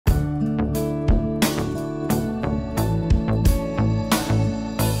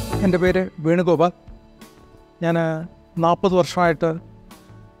എൻ്റെ പേര് വേണുഗോപാൽ. ഞാൻ 40 വർഷമായിട്ട്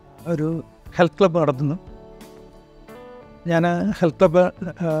ഒരു ഹെൽത്ത് ക്ലബ്ബ് നടത്തുന്നു. ഞാൻ ഹെൽത്ത് ക്ലബ്ബ്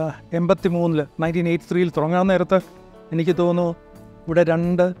 1983 തുടങ്ങാൻ നേരത്ത് എനിക്ക് തോന്നുന്നു ഇവിടെ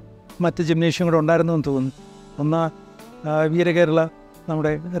 2 മറ്റ് ജിംനേഷ്യം കൂടെ ഉണ്ടായിരുന്നു എന്ന് തോന്നുന്നു. ഒന്ന് വീരകേരള,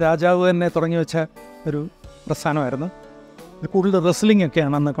 നമ്മുടെ രാജാവ് തന്നെ തുടങ്ങി വെച്ച ഒരു പ്രസ്ഥാനമായിരുന്നു. കൂടുതൽ റെസ്ലിംഗ്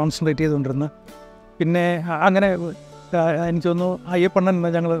ഒക്കെയാണ് അന്ന് കോൺസെൻട്രേറ്റ് ചെയ്തുകൊണ്ടിരുന്നത്. പിന്നെ അങ്ങനെ എനിക്ക് തോന്നുന്നു അയ്യപ്പണ്ണൻ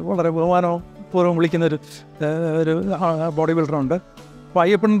ഞങ്ങൾ വളരെ ബഹുമാനപൂർവ്വം വിളിക്കുന്നൊരു ബോഡി ബിൽഡറുണ്ട്. അപ്പോൾ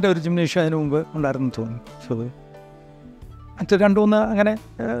അയ്യപ്പണ്ണൻ്റെ ഒരു ജിംനേഷ്യം അതിന് മുമ്പ് ഉണ്ടായിരുന്നു തോന്നുന്നു. മറ്റ് 2-3 അങ്ങനെ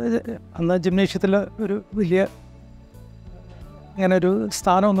അന്ന് ജിംനേഷ്യത്തിൽ ഒരു വലിയ അങ്ങനെ ഒരു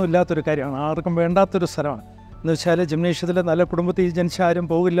സ്ഥാനമൊന്നും ഇല്ലാത്തൊരു കാര്യമാണ്, ആർക്കും വേണ്ടാത്തൊരു സ്ഥലമാണ്. എന്ന് വെച്ചാൽ ജിംനേഷ്യത്തിൽ നല്ല കുടുംബത്തിൽ ജനിച്ച ആരും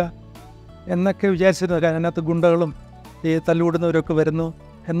പോകില്ല എന്നൊക്കെ വിചാരിച്ചിരുന്നു. കാരണം അതിനകത്ത് ഗുണ്ടകളും ഈ തല്ലുകൂടുന്നവരൊക്കെ വരുന്നു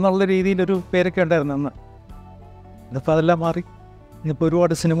എന്നുള്ള രീതിയിലൊരു പേരൊക്കെ ഉണ്ടായിരുന്നു അന്ന്. ഇതിപ്പോൾ അതെല്ലാം മാറി. ഇന്നിപ്പോൾ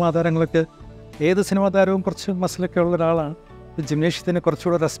ഒരുപാട് സിനിമാ താരങ്ങളൊക്കെ, ഏത് സിനിമാ താരവും കുറച്ച് മസിലൊക്കെ ഉള്ള ഒരാളാണ്. ജിംനേഷ്യത്തിന്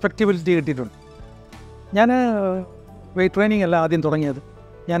കുറച്ചുകൂടെ റെസ്പെക്റ്റബിലിറ്റി കിട്ടിയിട്ടുണ്ട്. ഞാൻ വെയ്റ്റ് ട്രെയിനിങ് അല്ല ആദ്യം തുടങ്ങിയത്.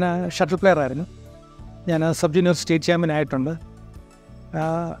 ഞാൻ ഷട്ടിൽ പ്ലെയർ ആയിരുന്നു. ഞാൻ സബ് ജൂനിയർ സ്റ്റേറ്റ് ചാമ്പ്യൻ ആയിട്ടുണ്ട്.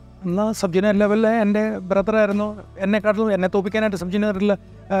 എന്നാൽ സബ് ജൂനിയർ ലെവലിൽ എൻ്റെ ബ്രദറായിരുന്നു എന്നെ തോപ്പിക്കാനായിട്ട്. സബ് ജൂനിയർ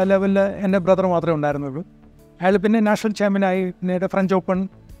ലെവലിൽ എൻ്റെ ബ്രദർ മാത്രമേ ഉണ്ടായിരുന്നുള്ളൂ. അയാൾ പിന്നെ നാഷണൽ ചാമ്പ്യനായി. പിന്നീട് ഫ്രഞ്ച് ഓപ്പൺ,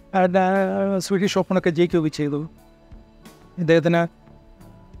 സ്വീഡിഷ് ഓപ്പണൊക്കെ ജയിക്കുകയൊക്കെ ചെയ്തു. ഇദ്ദേഹത്തിന്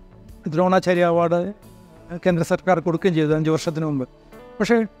ദ്രോണാചാര്യ അവാർഡ് കേന്ദ്ര സർക്കാർ കൊടുക്കുകയും ചെയ്തു 5 വർഷത്തിന് മുമ്പ്.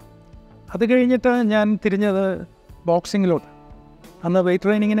 പക്ഷേ അത് കഴിഞ്ഞിട്ട് ഞാൻ തിരിഞ്ഞത് ബോക്സിങ്ങിലോട്ട്. അന്ന് വെയ്റ്റ്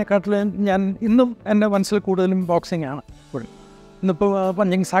ട്രെയിനിങ്ങിനെക്കാട്ടിലും ഞാൻ ഇന്നും എൻ്റെ മനസ്സിൽ കൂടുതലും ബോക്സിംഗ് ആണ് ഇപ്പോഴും. ഇന്നിപ്പോൾ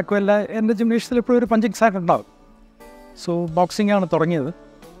പഞ്ചിങ് സാക്കും അല്ല, എൻ്റെ ജിംനേഷ്യത്തിൽ എപ്പോഴും ഒരു പഞ്ചിങ് സാക്ക് ഉണ്ടാവും. സോ ബോക്സിംഗാണ് തുടങ്ങിയത്.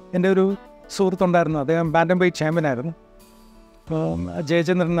 എൻ്റെ ഒരു സുഹൃത്തുണ്ടായിരുന്നു, അദ്ദേഹം ബാൻഡം വെയ്റ്റ് ചാമ്പ്യനായിരുന്നു. അപ്പോൾ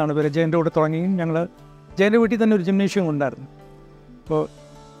ജയചന്ദ്രൻ എന്നാണ് പേര്. ജയൻ്റെ കൂടെ തുടങ്ങി. ഞങ്ങൾ ജയൻ്റെ വീട്ടിൽ തന്നെ ഒരു ജിംനേഷ്യം ഉണ്ടായിരുന്നു. അപ്പോൾ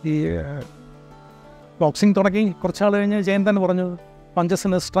ഈ ബോക്സിങ് തുടങ്ങി കുറച്ചാൾ കഴിഞ്ഞ് ജയൻ തന്നെ പറഞ്ഞു,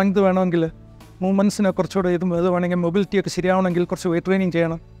 പഞ്ചസിന് സ്ട്രെങ്ത് വേണമെങ്കിൽ, മൂവ്മെൻറ്റ്സിന് കുറച്ചുകൂടെ ഇത് വേണമെങ്കിൽ, മൊബിലിറ്റിയൊക്കെ ശരിയാവണമെങ്കിൽ കുറച്ച് വെയ്റ്റ് ട്രെയിനിങ്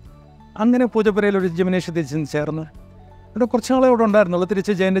ചെയ്യണം. അങ്ങനെ പൂജപ്പുരയിലൊരു ജിംനേഷ്യത്തിൽ ചേർന്ന് ഇവിടെ കുറച്ചാളെ അവിടെ ഉണ്ടായിരുന്നുള്ളൂ.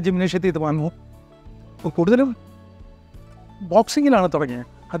 തിരിച്ച് ജയൻ്റെ ജിംനേഷ്യത്തിൽ ഇത് വന്നു. അപ്പോൾ കൂടുതലും ബോക്സിങ്ങിലാണ് തുടങ്ങിയത്.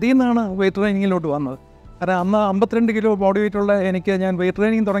 അതിൽ നിന്നാണ് വെയ്റ്റ് ട്രെയിനിങ്ങിലോട്ട് വന്നത്. കാരണം അന്ന് 52 കിലോ ബോഡി വെയ്റ്റുള്ള എനിക്ക്, ഞാൻ വെയ്റ്റ്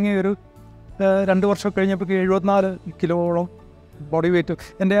ട്രെയിനിങ് തുടങ്ങിയ ഒരു 2 വർഷം കഴിഞ്ഞപ്പോഴേക്ക് 74 കിലോളം ബോഡി വെയ്റ്റ്.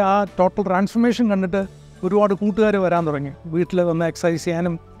 എൻ്റെ ആ ടോട്ടൽ ട്രാൻസ്ഫോർമേഷൻ കണ്ടിട്ട് ഒരുപാട് കൂട്ടുകാർ വരാൻ തുടങ്ങി. വീട്ടിൽ വന്ന് എക്സസൈസ്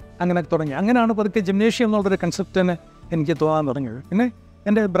ചെയ്യാനും അങ്ങനെ തുടങ്ങി. അങ്ങനെയാണ് പതുക്കെ ജിംനേഷ്യം എന്നുള്ളൊരു കൺസെപ്റ്റ് തന്നെ എനിക്ക് തോന്നാൻ തുടങ്ങിയത്. പിന്നെ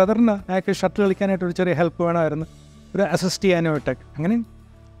എൻ്റെ ബ്രദറിന് അയാൾക്ക് ഷട്ടിൽ കളിക്കാനായിട്ട് ഒരു ചെറിയ ഹെൽപ്പ് വേണമായിരുന്നു, ഒരു അസിസ്റ്റ് ചെയ്യാനായിട്ടൊക്കെ. അങ്ങനെ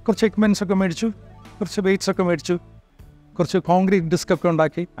കുറച്ച് എക്യുപ്മെൻറ്റ്സൊക്കെ മേടിച്ചു, കുറച്ച് വെയ്റ്റ്സൊക്കെ മേടിച്ചു, കുറച്ച് കോൺക്രീറ്റ് ഡിസ്കൊക്കെ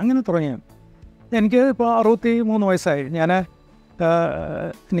ഉണ്ടാക്കി. അങ്ങനെ തുടങ്ങിയാണ്. എനിക്ക് ഇപ്പോൾ 63 വയസ്സായി.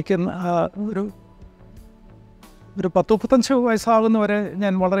 എനിക്ക് ഒരു 10-35 വയസ്സാകുന്നവരെ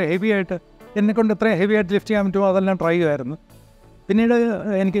ഞാൻ വളരെ ഹെവി ആയിട്ട്, എന്നെക്കൊണ്ട് എത്ര ഹെവി ആയിട്ട് ലിഫ്റ്റ് ചെയ്യാൻ പറ്റുമോ അതെല്ലാം ട്രൈ ചെയ്യുമായിരുന്നു. പിന്നീട്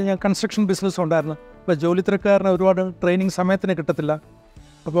ഞാൻ കൺസ്ട്രക്ഷൻ ബിസിനസ് ഉണ്ടായിരുന്നു. ഇപ്പോൾ ജോലി തിരക്കാരന് ഒരുപാട് ട്രെയിനിങ് സമയത്തിന് കിട്ടത്തില്ല.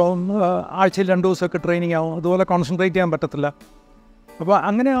 അപ്പോൾ ആഴ്ചയിൽ 2 ദിവസമൊക്കെ ട്രെയിനിങ് ആവും. അതുപോലെ കോൺസെൻട്രേറ്റ് ചെയ്യാൻ പറ്റത്തില്ല. അപ്പോൾ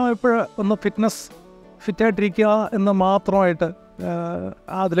അങ്ങനെ ആയപ്പോൾ ഒന്ന് ഫിറ്റായിട്ടിരിക്കുക എന്ന് മാത്രമായിട്ട്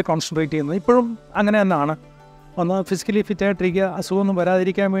അതിൽ കോൺസെൻട്രേറ്റ് ചെയ്യുന്നത്. ഇപ്പോഴും അങ്ങനെ തന്നെയാണ്. ഒന്ന് ഫിസിക്കലി ഫിറ്റായിട്ടിരിക്കുക, അസുഖമൊന്നും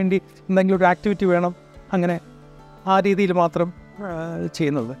വരാതിരിക്കാൻ വേണ്ടി എന്തെങ്കിലും ഒരു ആക്ടിവിറ്റി വേണം. അങ്ങനെ ആ രീതിയിൽ മാത്രം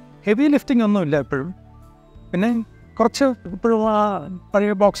ചെയ്യുന്നത്. ഹെവി ലിഫ്റ്റിംഗ് ഒന്നുമില്ല എപ്പോഴും. പിന്നെ കുറച്ച് ഇപ്പോഴും ആ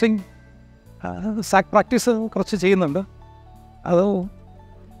പഴയ ബോക്സിങ് സാക്ക് പ്രാക്ടീസ് കുറച്ച് ചെയ്യുന്നുണ്ട്. അത്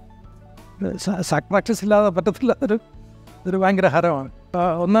സാക്ക് പ്രാക്ടീസ് ഇല്ലാതെ പറ്റത്തില്ല. ഒരു ഭയങ്കര ഹരമാണ്.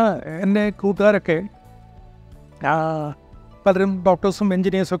 ഒന്ന് എൻ്റെ കൂട്ടുകാരൊക്കെ പലരും ഡോക്ടേഴ്സും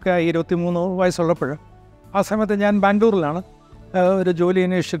എൻജിനീയേഴ്സൊക്കെ 23 വയസ്സുള്ളപ്പോൾ, ആ സമയത്ത് ഞാൻ ബാംഗ്ലൂരിലാണ് ഒരു ജോലി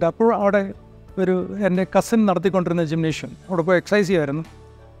അന്വേഷിച്ചിട്ട്. അപ്പോൾ അവിടെ എൻ്റെ കസിൻ നടത്തിക്കൊണ്ടിരുന്ന ജിംനേഷ്യം, അവിടെ പോയി എക്സസൈസ് ചെയ്യുമായിരുന്നു.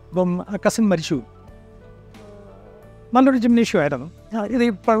 അപ്പം ആ കസിൻ മരിച്ചു. നല്ലൊരു ജിംനേഷ്യമായിരുന്നു. ഇത്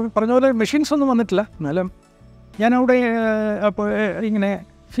പറഞ്ഞ പോലെ മെഷീൻസ് ഒന്നും വന്നിട്ടില്ല. എന്നാലും ഞാൻ അവിടെ അപ്പോൾ ഇങ്ങനെ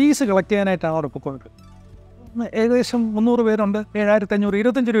ഫീസ് കളക്ട് ചെയ്യാനായിട്ടാണ് അവിടെ പോയിക്കൊണ്ടത്. ഏകദേശം 300 പേരുണ്ട്. 7500,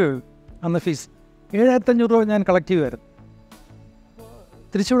 25 രൂപ അന്ന് ഫീസ്. 7500 രൂപ ഞാൻ കളക്ട് ചെയ്യുമായിരുന്നു.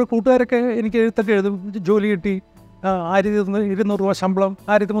 തിരിച്ചിവിടെ കൂട്ടുകാരൊക്കെ എനിക്ക് എഴുത്തൊക്കെ എഴുതും. ജോലി കിട്ടി, 1200 രൂപ ശമ്പളം,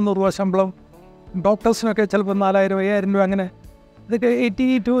 1300 രൂപ ശമ്പളം. ഡോക്ടേഴ്സിനൊക്കെ ചിലപ്പോൾ 4000, 5000 രൂപ. അങ്ങനെ ഇതൊക്കെ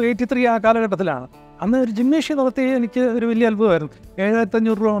 82, 83 ആ കാലഘട്ടത്തിലാണ്. അന്ന് ഒരു ജിംനേഷ്യം നടത്തി എനിക്ക് ഒരു വലിയ അത്ഭുതമായിരുന്നു.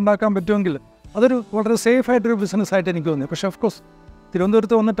 7500 രൂപ ഉണ്ടാക്കാൻ പറ്റുമെങ്കിൽ അതൊരു വളരെ സേഫായിട്ടൊരു ബിസിനസ്സായിട്ട് എനിക്ക് തോന്നി. പക്ഷേ ഓഫ് കോഴ്സ്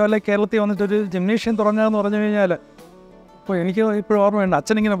തിരുവനന്തപുരത്ത് വന്നിട്ടോ അല്ലെങ്കിൽ കേരളത്തിൽ വന്നിട്ടൊരു ജിംനേഷ്യം തുടങ്ങുകയെന്ന് പറഞ്ഞു കഴിഞ്ഞാൽ, അപ്പോൾ എനിക്ക് ഇപ്പോഴും ഓർമ്മയുണ്ട്,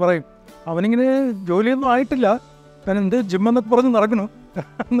 അച്ഛനിങ്ങനെ പറയും, അവനിങ്ങനെ ജോലിയൊന്നും ആയിട്ടില്ല, ഞാൻ എന്ത് ജിമ്മെന്നൊക്കെ പറഞ്ഞ് നടക്കണു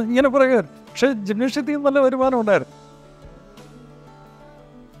ഇങ്ങനെ പറയുമായിരുന്നു. പക്ഷേ ജിംനേഷ്യത്തിൽ നല്ല വരുമാനം ഉണ്ടായിരുന്നു.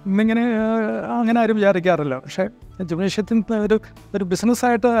 ഇന്നിങ്ങനെ അങ്ങനെ ആരും വിചാരിക്കാറില്ല. പക്ഷേ ജിംനേഷ്യത്തിന് ഒരു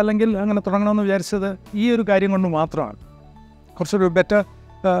ബിസിനസ്സായിട്ട് അല്ലെങ്കിൽ അങ്ങനെ തുടങ്ങണമെന്ന് വിചാരിച്ചത് ഈ ഒരു കാര്യം കൊണ്ട് മാത്രമാണ്. കുറച്ചൊരു ബെറ്റർ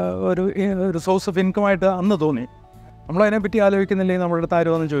ഒരു സോഴ്സ് ഓഫ് ഇൻകമായിട്ട് അന്ന് തോന്നി. നമ്മളതിനെപ്പറ്റി ആലോചിക്കുന്നില്ലെങ്കിൽ നമ്മളുടെ അടുത്ത്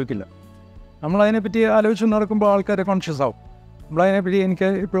ആരും ഒന്നും ചോദിക്കില്ല. നമ്മളതിനെപ്പറ്റി ആലോചിച്ച് നടക്കുമ്പോൾ ആൾക്കാർ കോൺഷ്യസ് ആവും. നമ്മളതിനെപ്പറ്റി എനിക്ക്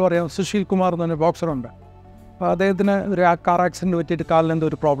ഇപ്പോഴും അറിയാം. സുശീൽ കുമാർ എന്ന് പറഞ്ഞ ബോക്സറുണ്ട്. അപ്പോൾ അദ്ദേഹത്തിന് ഒരു കാർ ആക്സിഡൻറ്റ് പറ്റിയിട്ട് കാലിലെന്തോ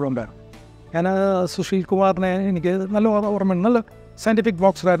ഒരു പ്രോബ്ലം ഉണ്ടായിരുന്നു. ഞാൻ സുശീൽ കുമാറിനെ എനിക്ക് നല്ല ഓർമ്മയുണ്ട്. നല്ല സയൻറ്റിഫിക്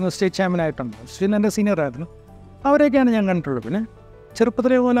ബോക്സറായിരുന്നു. സ്റ്റേറ്റ് ചാമ്പ്യനായിട്ടുണ്ട്. സുശീൽ എൻ്റെ സീനിയറായിരുന്നു. അവരെയൊക്കെയാണ് ഞാൻ കണ്ടിട്ടുള്ളത്. പിന്നെ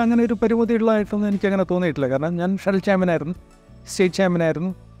ചെറുപ്പത്തിലെ പോലെ അങ്ങനെ ഒരു പരിമിതിയുള്ളതായിട്ടൊന്നും എനിക്കങ്ങനെ തോന്നിയിട്ടില്ല. കാരണം ഞാൻ ഷട്ടിൽ ചാമ്പ്യനായിരുന്നു, സ്റ്റേറ്റ്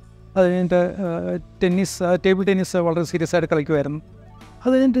ചാമ്പ്യനായിരുന്നു. അത് കഴിഞ്ഞിട്ട് ടേബിൾ ടെന്നീസ് വളരെ സീരിയസ് ആയിട്ട് കളിക്കുമായിരുന്നു.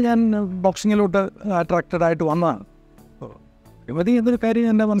 അത് കഴിഞ്ഞിട്ട് ഞാൻ ബോക്സിങ്ങിലോട്ട് അട്രാക്റ്റഡ് ആയിട്ട് വന്നതാണ്. പരിമിതി എന്നൊരു കാര്യം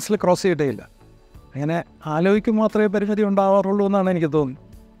എൻ്റെ മനസ്സിൽ ക്രോസ് ചെയ്തിട്ടേ ഇല്ല. അങ്ങനെ ആലോചിക്കും മാത്രമേ പരിമിതി ഉണ്ടാവാറുള്ളൂ എന്നാണ് എനിക്ക് തോന്നുന്നത്.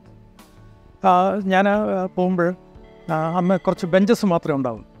 ഞാൻ പോകുമ്പോൾ അന്ന് കുറച്ച് ബെഞ്ചസ് മാത്രമേ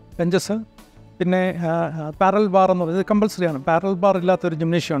ഉണ്ടാവും. ബെഞ്ചസ്, പിന്നെ പാരൽ ബാർ എന്ന് പറയുന്നത് കമ്പൽസറിയാണ്. പാരൽ ബാർ ഇല്ലാത്തൊരു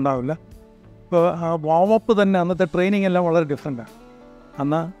ജിംനേഷ്യം ഉണ്ടാവില്ല. ഇപ്പോൾ വാമപ്പ് തന്നെ അന്നത്തെ ട്രെയിനിങ് എല്ലാം വളരെ ഡിഫറെൻറ്റാണ്.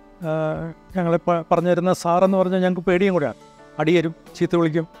 അന്ന് ഞങ്ങളെ പറഞ്ഞു തരുന്ന സാറെന്ന് പറഞ്ഞാൽ ഞങ്ങൾക്ക് പേടിയും കൂടെയാണ്. അടിയരും ചീത്ത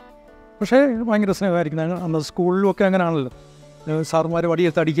വിളിക്കും. പക്ഷേ ഭയങ്കര സ്നേഹമായിരിക്കും. അന്ന് സ്കൂളിലുമൊക്കെ അങ്ങനെയാണല്ലോ, സാറുമാർ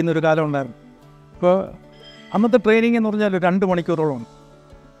വടിയെടുത്ത് അടിക്കുന്ന ഒരു കാലം ഉണ്ടായിരുന്നു. ഇപ്പോൾ അന്നത്തെ ട്രെയിനിങ് എന്ന് പറഞ്ഞാൽ 2 മണിക്കൂറോളമാണ്.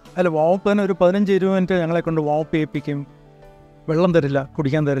 അതിൽ വാമപ്പ് തന്നെ ഒരു 15-20 മിനിറ്റ് ഞങ്ങളെ കൊണ്ട് വാമപ്പ് ചെയ്യിപ്പിക്കും. വെള്ളം തരില്ല,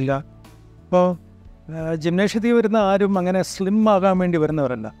 കുടിക്കാൻ തരില്ല. അപ്പോൾ ജിംനേഷ്യത്തിൽ വരുന്ന ആരും അങ്ങനെ സ്ലിം ആകാൻ വേണ്ടി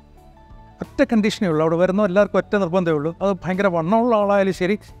വരുന്നവരല്ല. ഒറ്റ കണ്ടീഷനേ ഉള്ളൂ. അവിടെ വരുന്ന എല്ലാവർക്കും ഒറ്റ നിർബന്ധമേ ഉള്ളൂ. അത് ഭയങ്കര വണ്ണമുള്ള ആളായാലും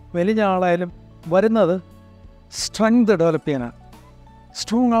ശരി, വലിയ ആളായാലും വരുന്നത് സ്ട്രെങ്ത് ഡെവലപ്പ് ചെയ്യാനാണ്,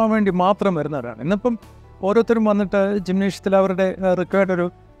 സ്ട്രോങ് ആവാൻ വേണ്ടി മാത്രം വരുന്നവരാണ്. ഇന്നിപ്പം ഓരോരുത്തരും വന്നിട്ട് ജിംനേഷ്യത്തിൽ അവരുടെ റിക്വയർഡ്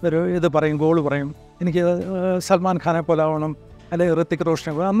ഒരു ഇത് പറയും, ഗോൾ പറയും. എനിക്ക് സൽമാൻ ഖാനെ പോലെ ആവണം, അല്ലെങ്കിൽ ഋത്തിക്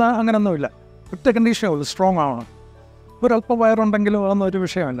റോഷനെ പോലെ. എന്നാൽ അങ്ങനെയൊന്നുമില്ല. ഒറ്റ കണ്ടീഷനേ ഉള്ളൂ, സ്ട്രോങ് ആവണം. ഒരല്പം വയറുണ്ടെങ്കിലും അതൊന്നും ഒരു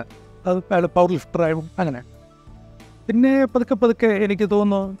വിഷയമല്ല. അത് അയാൾ പവർ ലിഫ്റ്ററായും അങ്ങനെ. പിന്നെ പതുക്കെ എനിക്ക്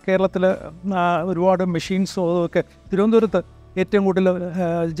തോന്നുന്നു കേരളത്തിൽ ഒരുപാട് മെഷീൻസും അതൊക്കെ. തിരുവനന്തപുരത്ത് ഏറ്റവും കൂടുതൽ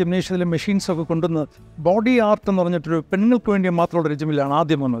ജിംനേഷ്യത്തിലെ മെഷീൻസൊക്കെ കൊണ്ടുവന്ന് ബോഡി ആർട്ട് എന്ന് പറഞ്ഞിട്ടൊരു പെണ്ണുങ്ങൾക്ക് വേണ്ടി മാത്രമുള്ളൊരു ജിമ്മിലാണ്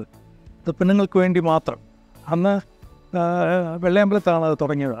ആദ്യം വന്നത്. അത് പെണ്ണുങ്ങൾക്ക് വേണ്ടി മാത്രം. അന്ന് വെള്ളയമ്പലത്താണ് അത്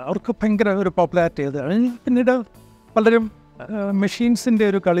തുടങ്ങിയത്. അവർക്ക് ഭയങ്കര ഒരു പോപ്പുലാരിറ്റി അത്. പിന്നീട് പലരും മെഷീൻസിൻ്റെ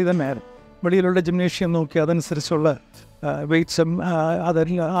ഒരു കളി തന്നെയായിരുന്നു. വെളിയിലുള്ള ജിംനേഷ്യം നോക്കി അതനുസരിച്ചുള്ള വെയ്റ്റ്സും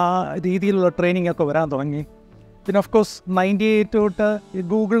അതെല്ലാം ആ രീതിയിലുള്ള ട്രെയിനിങ് ഒക്കെ വരാൻ തുടങ്ങി. പിന്നെ ഓഫ് കോഴ്സ് 98 തൊട്ട്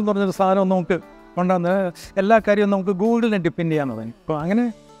ഗൂഗിൾ എന്ന് പറഞ്ഞൊരു സാധനം നമുക്ക് കൊണ്ടുവന്ന് എല്ലാ കാര്യവും നമുക്ക് ഗൂഗിളിനെ ഡിപ്പെൻഡ് ചെയ്യാൻ തുടങ്ങി. അപ്പോൾ അങ്ങനെ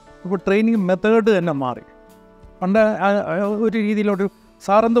ഇപ്പോൾ ട്രെയിനിങ് മെത്തേഡ് തന്നെ മാറി. പണ്ട് ഒരു രീതിയിലൊരു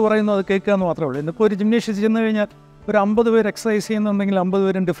സാറെന്ത് പറയുന്നു അത് കേൾക്കുക എന്ന് മാത്രമേ ഉള്ളൂ. ഇന്നിപ്പോൾ ഒരു ജിംനേഷ്യത്തിൽ ചെന്ന് കഴിഞ്ഞാൽ ഒരു 50 പേര് എക്സസൈസ് ചെയ്യുന്നുണ്ടെങ്കിൽ 50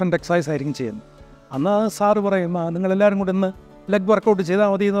 പേരും ഡിഫറെൻറ്റ് എക്സസൈസ് ആയിരിക്കും ചെയ്യുന്നത്. അന്ന് സാറ് പറയും നിങ്ങളെല്ലാവരും കൂടെ ഇന്ന് ലെഗ് വർക്കൗട്ട് ചെയ്താൽ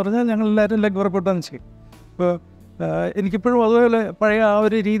മതി എന്ന് പറഞ്ഞാൽ ഞങ്ങളെല്ലാവരും ലെഗ് വർക്കൗട്ടാണ് ചെയ്യും. ഇപ്പോൾ എനിക്കിപ്പോഴും അതുപോലെ പഴയ ആ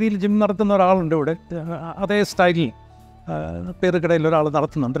ഒരു രീതിയിൽ ജിം നടത്തുന്ന ഒരാളുണ്ട് ഇവിടെ, അതേ സ്റ്റൈലിൽ പേരുകടയിൽ ഒരാൾ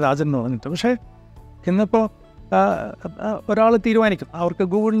നടത്തുന്നുണ്ട്, രാജൻ എന്ന് പറഞ്ഞിട്ട്. പക്ഷേ ഇന്നിപ്പോൾ ഒരാൾ തീരുമാനിക്കും. അവർക്ക്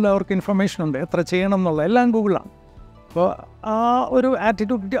ഗൂഗിളിൽ അവർക്ക് ഇൻഫർമേഷൻ ഉണ്ട് എത്ര ചെയ്യണം എന്നുള്ള, എല്ലാം ഗൂഗിളാണ്. അപ്പോൾ ആ ഒരു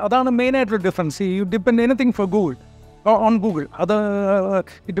ആറ്റിറ്റ്യൂഡ്, അതാണ് മെയിനായിട്ടുള്ള difference. U depend anything four Google on Google. അത്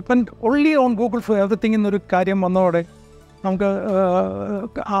depend only on Google four everything എന്നൊരു കാര്യം വന്നതോടെ നമുക്ക്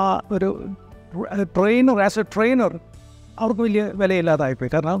ആ ഒരു ആസ് എ ട്രെയിനർ അവർക്ക് വലിയ വിലയില്ലാതായിപ്പോയി.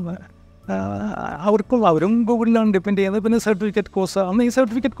 കാരണം അവരും ഗൂഗിളിലാണ് ഡിപ്പെൻഡ് ചെയ്യുന്നത്. പിന്നെ സർട്ടിഫിക്കറ്റ് കോഴ്സ്, അന്ന് ഈ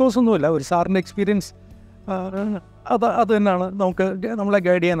സർട്ടിഫിക്കറ്റ് കോഴ്സൊന്നുമില്ല. ഒരു സാറിൻ്റെ എക്സ്പീരിയൻസ് അത് തന്നെയാണ് നമുക്ക് നമ്മളെ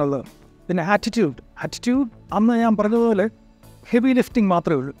ഗൈഡ് ചെയ്യാനുള്ളത്. പിന്നെ ആറ്റിറ്റ്യൂഡ് അന്ന് ഞാൻ പറഞ്ഞതുപോലെ ഹെവി ലിഫ്റ്റിംഗ്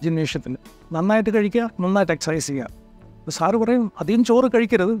മാത്രമേ ഉള്ളൂ ജിംനേഷ്യത്തിന്. നന്നായിട്ട് കഴിക്കുക, നന്നായിട്ട് എക്സസൈസ് ചെയ്യുക. സാറ് പറയും അധികം ചോറ്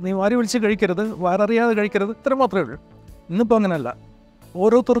കഴിക്കരുത്, നീ വാരി വിളിച്ച് കഴിക്കരുത്, വയററിയാതെ കഴിക്കരുത്, ഇത്ര മാത്രമേ ഉള്ളൂ. ഇന്നിപ്പോൾ അങ്ങനെയല്ല.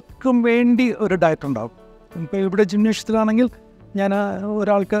 ഓരോരുത്തർക്കും വേണ്ടി ഒരു ഡയറ്റ് ഉണ്ടാകും. ഇപ്പോൾ ഇവിടെ ജിംനേഷ്യത്തിലാണെങ്കിൽ ഞാൻ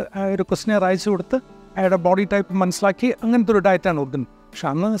ഒരാൾക്ക് ഒരു ക്വസ്റ്റ്യനെയർ അയച്ചു കൊടുത്ത് അയാളുടെ ബോഡി ടൈപ്പ് മനസ്സിലാക്കി അങ്ങനത്തെ ഒരു ഡയറ്റാണ് കൊടുക്കുന്നത്. പക്ഷെ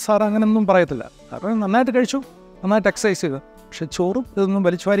അന്ന് സാർ അങ്ങനെയൊന്നും പറയത്തില്ല. കാരണം നന്നായിട്ട് കഴിച്ചു, നന്നായിട്ട് എക്സസൈസ് ചെയ്തു, പക്ഷെ ചോറും ഇതൊന്നും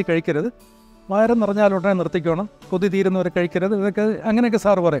വലിച്ചുവാരി കഴിക്കരുത്, വയറ് നിറഞ്ഞാലുടനെ നിർത്തിക്കണം, കൊതി തീരുന്നവരെ കഴിക്കരുത്, ഇതൊക്കെ അങ്ങനെയൊക്കെ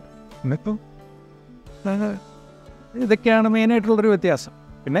സാറ് പറയും. ഇന്നിപ്പം ഇതൊക്കെയാണ് മെയിനായിട്ടുള്ളൊരു വ്യത്യാസം.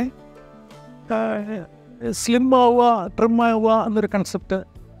 പിന്നെ സ്ലിം ആവുക, ട്രിം ആവുക എന്നൊരു കൺസെപ്റ്റ്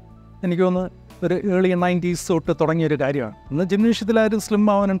എനിക്ക് തോന്നുന്നു ഒരു ഏർലി 90s തൊട്ട് തുടങ്ങിയൊരു കാര്യമാണ്. ഇന്ന് ജിംനേഷ്യത്തിലാരും സ്ലിം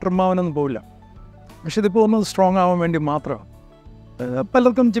ആവാനും ട്രിം ആവാനൊന്നും പോവില്ല. പക്ഷെ ഇതിപ്പോൾ ഒന്ന് സ്ട്രോങ് ആവാൻ വേണ്ടി മാത്രമാണ്.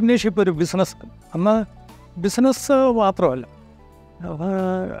 പലർക്കും ജിംനേഷ്യം ഇപ്പോൾ ഒരു ബിസിനസ്. അന്ന് ബിസിനസ് മാത്രമല്ല,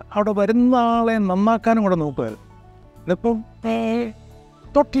 അവിടെ വരുന്ന ആളെ നന്നാക്കാനും കൂടെ നോക്കുമായിരുന്നു. ഇതിപ്പം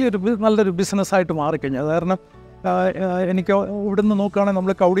ടോട്ടലി നല്ലൊരു ബിസിനസ്സായിട്ട് മാറിക്കഴിഞ്ഞു. അത് കാരണം എനിക്ക് ഇവിടുന്ന് നോക്കുകയാണെങ്കിൽ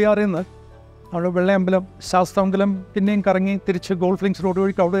നമ്മൾ കവടിയാറിൽ നിന്ന് അവിടെ വെള്ളയമ്പലം, ശാസ്താമംഗലം, പിന്നെയും കറങ്ങി തിരിച്ച് ഗോൾഫ് ലിങ്ക്സ് റോഡ്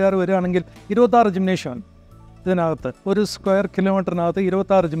വഴി കവടിയാറ് വരികയാണെങ്കിൽ 26 ജിംനേഷ്യമാണ്. ഇതിനകത്ത്, ഒരു സ്ക്വയർ കിലോമീറ്ററിനകത്ത്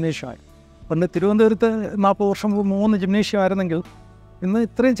 26 ജിംനേഷ്യമായി. പണ്ട് തിരുവനന്തപുരത്ത് 40 വർഷം മുമ്പ് 3 ജിംനേഷ്യം ആയിരുന്നെങ്കിൽ ഇന്ന്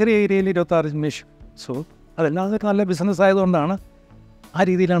ഇത്രയും ചെറിയ ഏരിയയിൽ 26 ജിംനേഷ്യം. സോ അതെല്ലാം നല്ല ബിസിനസ് ആയതുകൊണ്ടാണ് ആ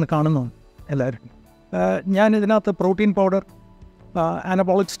രീതിയിലാണ് കാണുന്നത് എല്ലാവരും. ഞാൻ ഇതിനകത്ത് പ്രോട്ടീൻ പൗഡർ,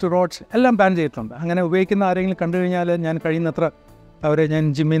 ആനബോളിക് സ്റ്റിറോയിഡ്സ് എല്ലാം ബാൻ ചെയ്തിട്ടുണ്ട്. അങ്ങനെ ഉപയോഗിക്കുന്ന ആരെങ്കിലും കണ്ടു കഴിഞ്ഞാൽ ഞാൻ കഴിയുന്നത്ര അവരെ ഞാൻ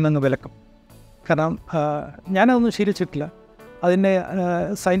ജിമ്മിൽ നിന്ന് വിലക്കും. കാരണം ഞാനതൊന്നും ശീലിച്ചിട്ടില്ല. അതിൻ്റെ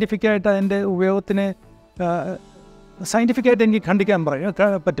സയൻറ്റിഫിക്കായിട്ട് അതിൻ്റെ ഉപയോഗത്തിന് സയൻറ്റിഫിക്കായിട്ട് എനിക്ക് ഖണ്ഡിക്കാൻ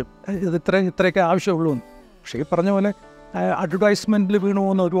പറ്റും, ഇത് ഇത്രയൊക്കെ ആവശ്യമുള്ളൂ എന്ന്. പക്ഷേ ഈ പറഞ്ഞ പോലെ അഡ്വർടൈസ്മെൻറ്റിൽ വീണു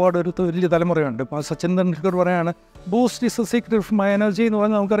പോകുന്ന ഒരുപാട് ഒരു വലിയ തലമുറയുണ്ട്. ഇപ്പോൾ സച്ചിൻ തെണ്ടുൽക്കർ പറയാണ് boost is A secret of my energy എന്ന്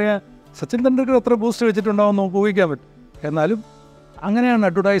പറഞ്ഞാൽ നമുക്കറിയാം സച്ചിൻ തെണ്ടുൽക്കർ എത്ര ബൂസ്റ്റ് വെച്ചിട്ടുണ്ടാവും നമുക്ക് ഊഹിക്കാൻ പറ്റും. എന്നാലും അങ്ങനെയാണ്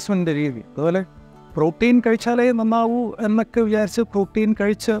അഡ്വർടൈസ്മെൻറ്റിൻ്റെ രീതി. അതുപോലെ പ്രോട്ടീൻ കഴിച്ചാലേ നന്നാവൂ എന്നൊക്കെ വിചാരിച്ച് പ്രോട്ടീൻ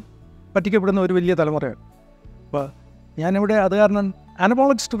കഴിച്ച് പറ്റിക്കപ്പെടുന്ന ഒരു വലിയ തലമുറയാണ്. അപ്പോൾ ഞാനിവിടെ അത് കാരണം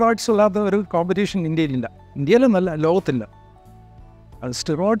ആനബോളിക് സ്റ്റിറോയിഡ്സ് ഇല്ലാത്ത ഒരു കോമ്പറ്റീഷൻ ഇന്ത്യയിലില്ല, ഇന്ത്യയിലൊന്നല്ല ലോകത്തില്ല. അത്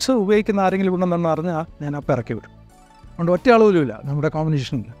സ്റ്റിറോയിഡ്സ് ഉപയോഗിക്കുന്ന ആരെങ്കിലും ഉണ്ടെന്ന് അറിഞ്ഞാൽ ഞാൻ അപ്പം ഇറക്കി വിടും. അതുകൊണ്ട് ഒറ്റ ആൾ പോലും ഇല്ല നമ്മുടെ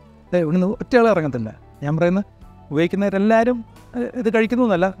കോമ്പറ്റീഷനിൽ. ഇവിടുന്ന് ഒറ്റ ആൾ ഇറങ്ങത്തില്ല. ഞാൻ പറയുന്നത് ഉപയോഗിക്കുന്നവരെല്ലാവരും ഇത് കഴിക്കുന്നു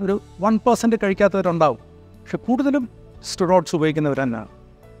എന്നല്ല, ഒരു 1% കഴിക്കാത്തവരുണ്ടാവും. പക്ഷെ കൂടുതലും സ്റ്റിറോയിഡ്സ് ഉപയോഗിക്കുന്നവർ തന്നെയാണ്.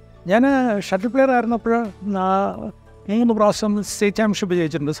 ഞാൻ ഷട്ടിൽ പ്ലെയർ ആയിരുന്നപ്പോൾ 3 പ്രാവശ്യം state championship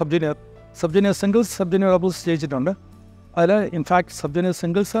ജയിച്ചിട്ടുണ്ട്. Sub junior singles, sub junior doubles ജയിച്ചിട്ടുണ്ട്. അതിൽ ഇൻഫാക്ട് സബ് ജൂനിയർ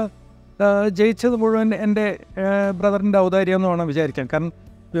സിംഗിൾസ് ജയിച്ചത് മുഴുവൻ എൻ്റെ ബ്രദറിൻ്റെ ഔദാര്യം എന്ന് വേണം വിചാരിക്കാൻ. കാരണം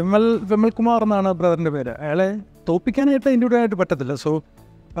വിമൽ കുമാർ എന്നാണ് ബ്രദറിൻ്റെ പേര്. അയാളെ തോൽപ്പിക്കാനായിട്ട് ഇൻഡിവിജ്വലായിട്ട് പറ്റത്തില്ല. സോ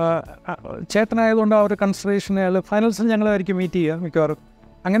ചേട്ടനായതുകൊണ്ട് ആ ഒരു കൺസിഡറേഷൻ അയാൾ ഫൈനൽസിൽ ഞങ്ങളായിരിക്കും മീറ്റ് ചെയ്യുക മിക്കവാറും.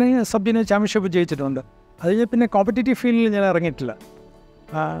 അങ്ങനെ സബ് ജൂനിയർ ചാമ്പ്യൻഷിപ്പ് ജയിച്ചിട്ടുണ്ട്. അത് കഴിഞ്ഞ് പിന്നെ കോമ്പറ്റേറ്റീവ് ഫീൽഡിൽ ഞാൻ ഇറങ്ങിയിട്ടില്ല.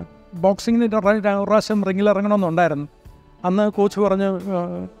 ബോക്സിങ്ങിന് പ്രാവശ്യം റിങ്ങിൽ ഇറങ്ങണമെന്നുണ്ടായിരുന്നു. അന്ന് കോച്ച് പറഞ്ഞ്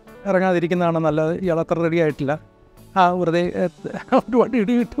ഇറങ്ങാതിരിക്കുന്നതാണ് നല്ലത്, ഇയാൾ അത്ര റെഡി ആയിട്ടില്ല, വെറുതെ ഒരുപാട്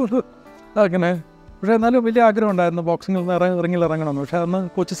ഇടി കിട്ടുള്ളൂ അങ്ങനെ. പക്ഷേ എന്നാലും വലിയ ആഗ്രഹം ഉണ്ടായിരുന്നു ബോക്സിങ്ങിൽ റിങ്ങിൽ ഇറങ്ങണമെന്ന്. പക്ഷേ അന്ന്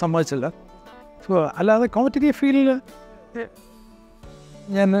കോച്ച് സമ്മതിച്ചില്ല. സോ അല്ലാതെ കോമ്പറ്റേറ്റീവ് ഫീൽഡിൽ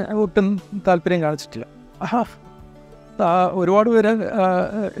ഞാൻ ഒട്ടും താല്പര്യം കാണിച്ചിട്ടില്ല. ഒരുപാട് പേര്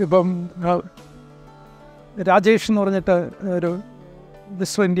ഇപ്പം രാജേഷ് എന്ന് പറഞ്ഞിട്ട് ഒരു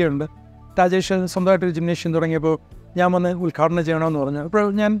മിസ്റ്റർ ഇന്ത്യ ഉണ്ട്. രാജേഷ് സ്വന്തമായിട്ടൊരു ജിംനേഷ്യം തുടങ്ങിയപ്പോൾ ഞാൻ വന്ന് ഉദ്ഘാടനം ചെയ്യണമെന്ന് പറഞ്ഞു. അപ്പോൾ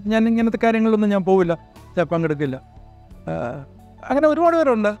ഞാൻ ഇങ്ങനത്തെ കാര്യങ്ങളിലൊന്നും ഞാൻ പോവില്ല, ഞാൻ പങ്കെടുക്കില്ല. അങ്ങനെ ഒരുപാട്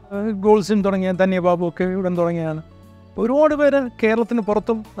പേരുണ്ട്. ഗോൾസിൻ തുടങ്ങിയ ധന്യ ബാബു ഒക്കെ ഇവിടെ തുടങ്ങിയാണ്. ഒരുപാട് പേര് കേരളത്തിന്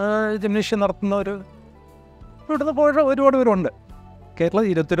പുറത്തും ജിംനേഷ്യം നടത്തുന്നവർ ഇവിടുന്ന് പോയ ഒരുപാട് പേരുണ്ട്.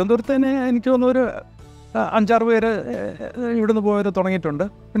 തിരുവനന്തപുരത്ത് തന്നെ എനിക്ക് തോന്നുന്നു ഒരു 5-6 പേര് ഇവിടുന്ന് പോയവർ തുടങ്ങിയിട്ടുണ്ട്.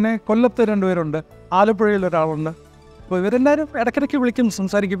 പിന്നെ കൊല്ലത്ത് 2 പേരുണ്ട്, ആലപ്പുഴയിൽ ഒരാളുണ്ട്. അപ്പോൾ ഇവരെല്ലാവരും ഇടയ്ക്കിടയ്ക്ക് വിളിക്കും,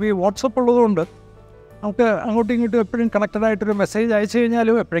 സംസാരിക്കും. ഈ വാട്സപ്പ് ഉള്ളതുകൊണ്ട് നമുക്ക് അങ്ങോട്ടും ഇങ്ങോട്ടും എപ്പോഴും കണക്റ്റഡ് ആയിട്ടൊരു മെസ്സേജ് അയച്ചു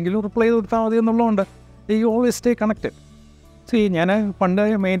കഴിഞ്ഞാലും എപ്പോഴെങ്കിലും റിപ്ലൈ കൊടുത്താൽ മതി എന്നുള്ളതുകൊണ്ട് ഈ ഓൾവേസ് സ്റ്റേ കണക്റ്റഡ്. ഞാൻ പണ്ട്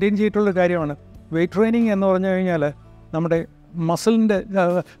മെയിൻറ്റെയിൻ ചെയ്തിട്ടുള്ള കാര്യമാണ് വെയ്റ്റ് ട്രെയിനിങ് എന്ന് പറഞ്ഞു കഴിഞ്ഞാൽ നമ്മുടെ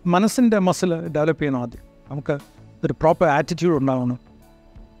മനസ്സിൻ്റെ മസിൽ ഡെവലപ്പ് ചെയ്യണം. ആദ്യം നമുക്ക് ഒരു പ്രോപ്പർ ആറ്റിറ്റ്യൂഡ് ഉണ്ടാവണം.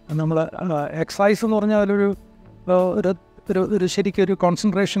 നമ്മൾ എക്സസൈസ് എന്ന് പറഞ്ഞാൽ ഒരു ശരിക്കും ഒരു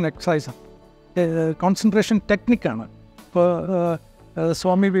കോൺസെൻട്രേഷൻ എക്സസൈസാണ്, കോൺസെൻട്രേഷൻ ടെക്നിക്കാണ്. ഇപ്പോൾ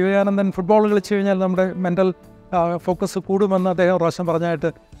സ്വാമി വിവേകാനന്ദൻ ഫുട്ബോൾ കളിച്ച് കഴിഞ്ഞാൽ നമ്മുടെ മെൻ്റൽ ഫോക്കസ് കൂടുമെന്ന് അദ്ദേഹം പ്രാവശ്യം പറഞ്ഞായിട്ട്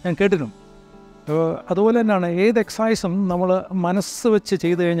ഞാൻ കേട്ടിട്ടുണ്ട്. അതുപോലെ തന്നെയാണ് ഏത് എക്സസൈസും നമ്മൾ മനസ്സ് വെച്ച്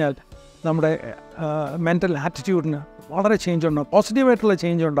ചെയ്ത് കഴിഞ്ഞാൽ നമ്മുടെ മെൻ്റൽ ആറ്റിറ്റ്യൂഡിന് വളരെ ചേഞ്ച് ഉണ്ടാവും, പോസിറ്റീവായിട്ടുള്ള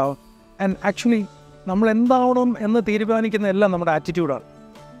ചേഞ്ച് ഉണ്ടാവും. ആൻഡ് ആക്ച്വലി നമ്മൾ എന്താവണം എന്ന് തീരുമാനിക്കുന്ന എല്ലാം നമ്മുടെ ആറ്റിറ്റ്യൂഡാണ്.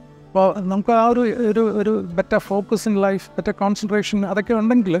 അപ്പോൾ നമുക്ക് ആ ഒരു better focus in life, better concentration അതൊക്കെ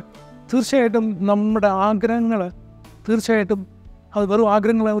ഉണ്ടെങ്കിൽ തീർച്ചയായിട്ടും നമ്മുടെ ആഗ്രഹങ്ങൾ തീർച്ചയായിട്ടും അത് വെറും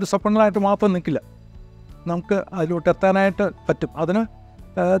ആഗ്രഹങ്ങളെ ഒരു സ്വപ്നങ്ങളായിട്ട് മാത്രം നിൽക്കില്ല, നമുക്ക് അതിലോട്ട് എത്താനായിട്ട് പറ്റും. അതിന്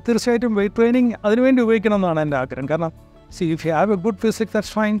തീർച്ചയായിട്ടും വെയ്റ്റ് ട്രെയിനിങ് അതിനുവേണ്ടി ഉപയോഗിക്കണം എന്നാണ് എൻ്റെ ആഗ്രഹം. കാരണം if you have A good physics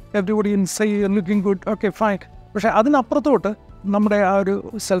that's fine, everybody in say you are looking good, okay fine. പക്ഷേ അതിനപ്പുറത്തോട്ട് നമ്മുടെ ആ ഒരു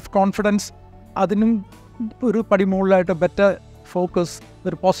സെൽഫ് കോൺഫിഡൻസ്, അതിനും ഒരു പടി മുകളിലായിട്ട് ബെറ്റർ ഫോക്കസ്,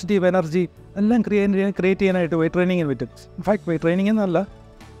 ഒരു പോസിറ്റീവ് എനർജി എല്ലാം ക്രിയേറ്റ് ചെയ്യാനായിട്ട് വെയ്റ്റ് ട്രെയിനിങ്ങിന് പറ്റും. ഇൻഫാക്ട് വെയ്റ്റ് ട്രെയിനിങ് എന്നല്ല,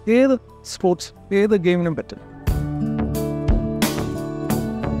 ഏത് സ്പോർട്സ് ഏത് ഗെയിമിനും പറ്റും.